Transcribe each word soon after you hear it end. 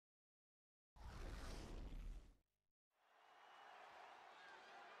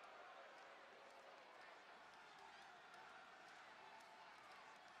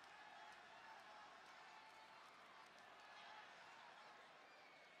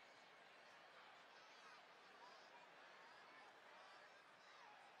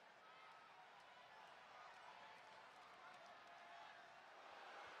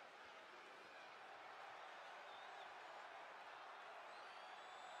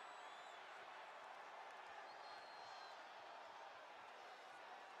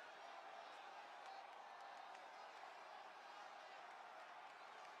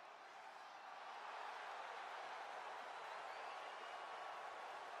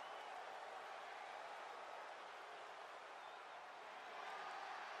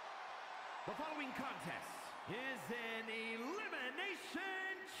The following contest is an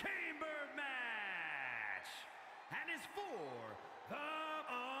Elimination Chamber match and is for the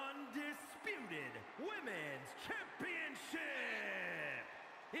Undisputed Women's Championship.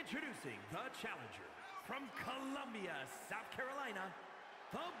 Introducing the challenger from Columbia, South Carolina,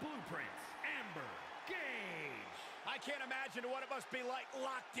 the Blueprint, Amber Gage. I can't imagine what it must be like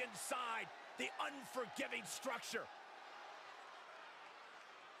locked inside the unforgiving structure.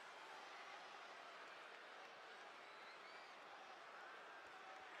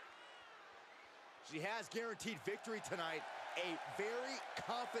 She has guaranteed victory tonight. A very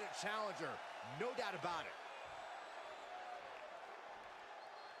confident challenger, no doubt about it.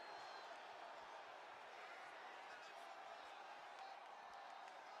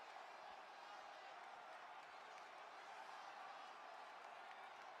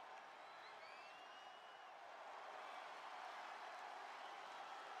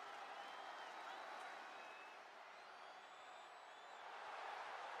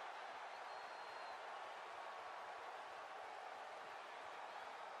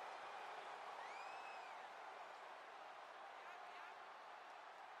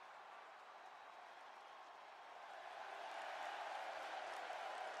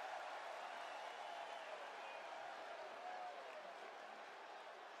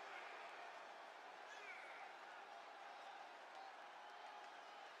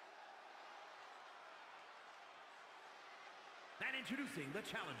 And introducing the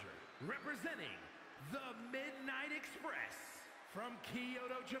challenger, representing the Midnight Express from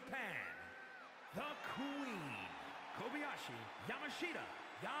Kyoto, Japan, the Queen, Kobayashi Yamashita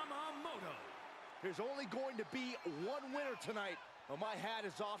Yamamoto. There's only going to be one winner tonight, but my hat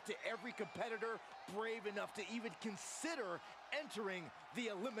is off to every competitor brave enough to even consider entering the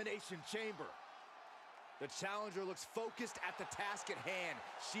Elimination Chamber. The challenger looks focused at the task at hand.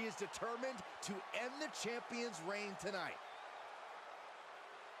 She is determined to end the champion's reign tonight.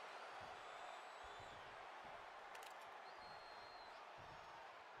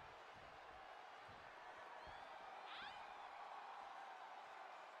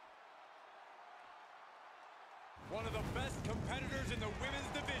 One of the best competitors in the women's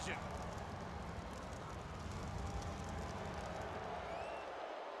division.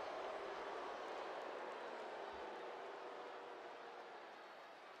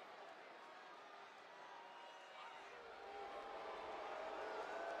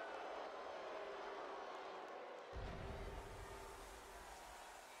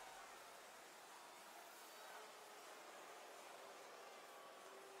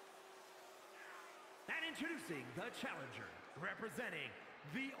 And introducing the challenger, representing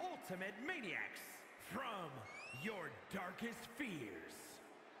the Ultimate Maniacs from your darkest fears,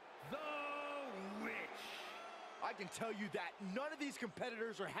 the Witch. I can tell you that none of these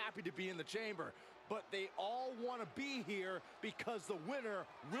competitors are happy to be in the chamber, but they all want to be here because the winner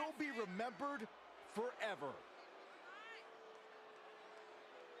will be remembered forever.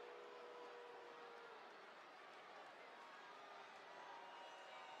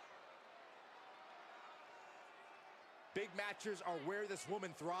 Big matches are where this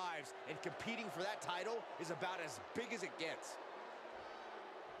woman thrives, and competing for that title is about as big as it gets.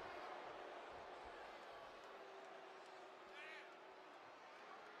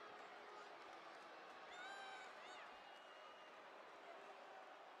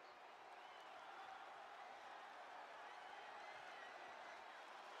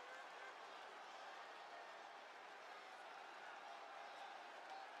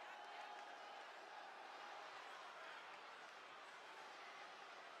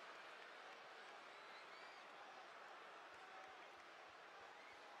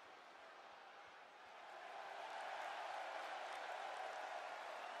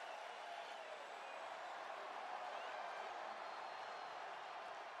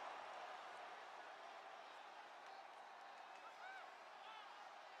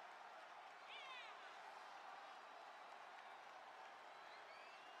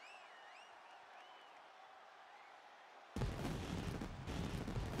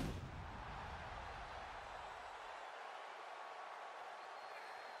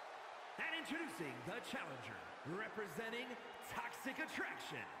 And introducing the challenger, representing Toxic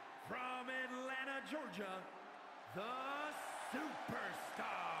Attraction from Atlanta, Georgia, the Superstar.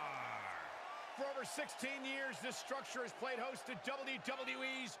 For over 16 years, this structure has played host to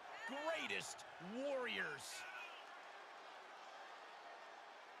WWE's greatest warriors.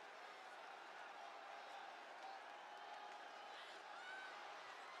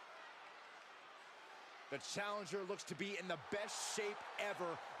 The challenger looks to be in the best shape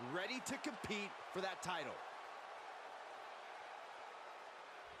ever, ready to compete for that title.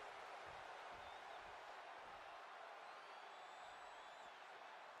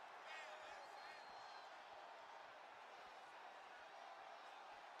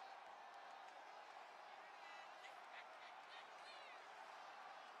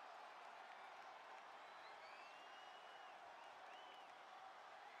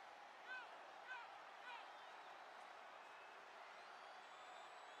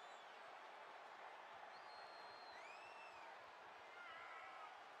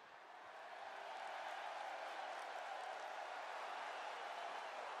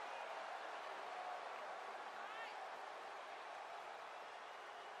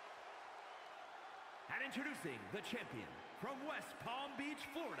 And introducing the champion from West Palm Beach,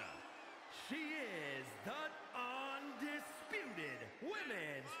 Florida, she is the undisputed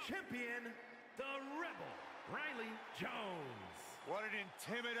women's champion, the Rebel, Riley Jones. What an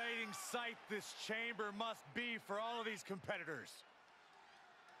intimidating sight this chamber must be for all of these competitors.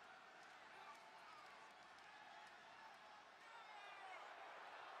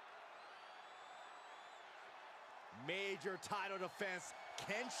 Major title defense.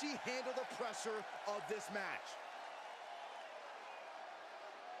 Can she handle the pressure of this match?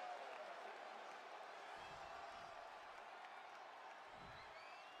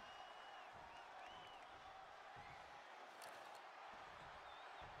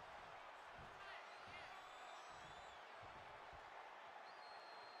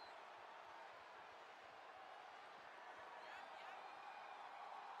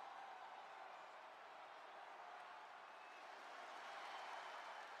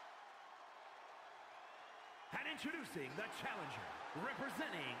 And introducing the challenger,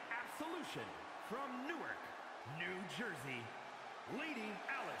 representing Absolution from Newark, New Jersey, Lady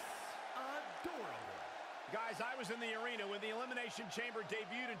Alice Adorable. Guys, I was in the arena when the Elimination Chamber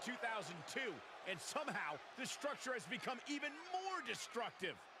debuted in 2002, and somehow the structure has become even more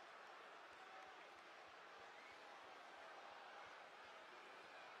destructive.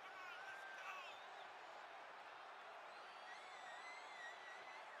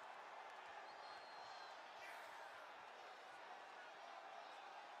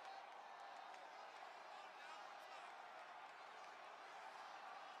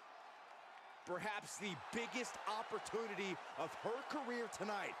 Perhaps the biggest opportunity of her career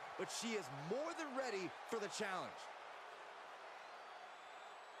tonight, but she is more than ready for the challenge.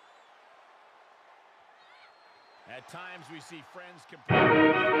 At times we see friends compare.